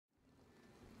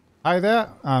Hi there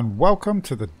and welcome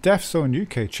to the DeathZone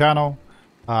UK channel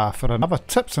for another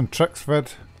tips and tricks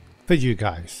vid for you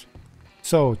guys.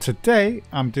 So today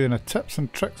I'm doing a tips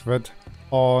and tricks vid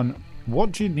on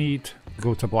what you need to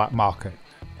go to black market,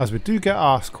 as we do get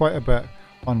asked quite a bit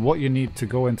on what you need to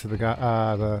go into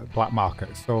the black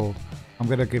market. So I'm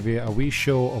going to give you a wee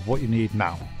show of what you need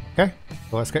now. Okay,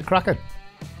 so let's get cracking.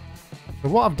 So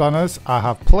what I've done is I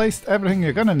have placed everything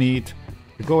you're going to need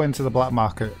to go into the black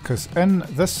market, because in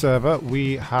this server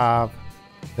we have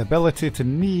the ability to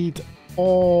need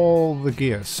all the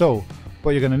gear. So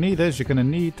what you're going to need is you're going to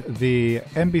need the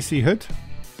NBC hood,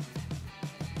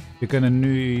 you're going to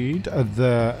need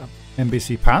the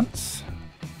NBC pants,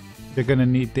 you're going to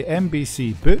need the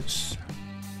NBC boots,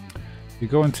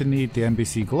 you're going to need the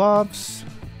NBC gloves,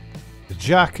 the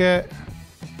jacket,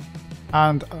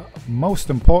 and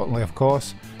most importantly, of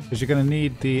course, is you're going to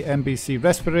need the NBC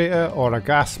respirator or a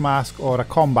gas mask or a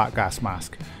combat gas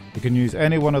mask. You can use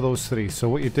any one of those three. So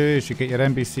what you do is you get your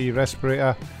NBC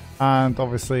respirator, and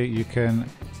obviously you can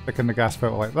stick in the gas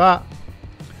filter like that,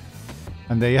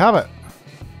 and there you have it.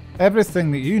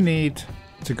 Everything that you need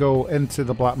to go into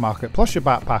the black market, plus your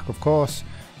backpack of course,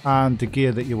 and the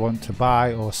gear that you want to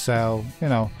buy or sell. You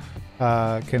know,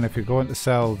 if you're going to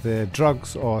sell the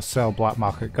drugs or sell black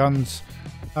market guns,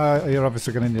 you're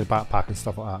obviously going to need a backpack and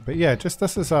stuff like that. But yeah, just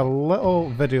this is a little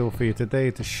video for you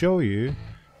today to show you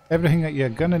everything that you're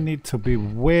going to need to be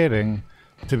wearing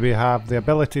to have the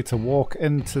ability to walk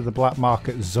into the black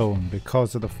market zone,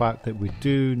 because of the fact that we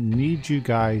do need you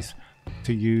guys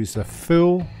to use the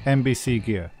full NBC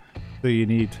gear. So you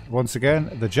need, once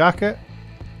again, the jacket,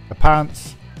 the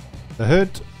pants, the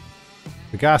hood,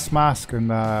 the gas mask and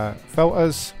the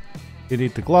filters, you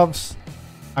need the gloves,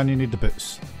 and you need the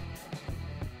boots.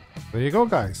 There you go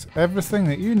guys, everything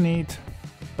that you need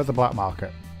for the black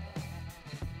market.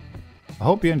 I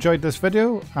hope you enjoyed this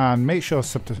video, and make sure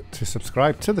to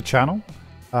subscribe to the channel,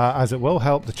 as it will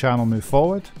help the channel move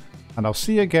forward, and I'll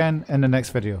see you again in the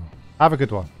next video. Have a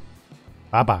good one.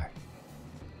 Bye bye.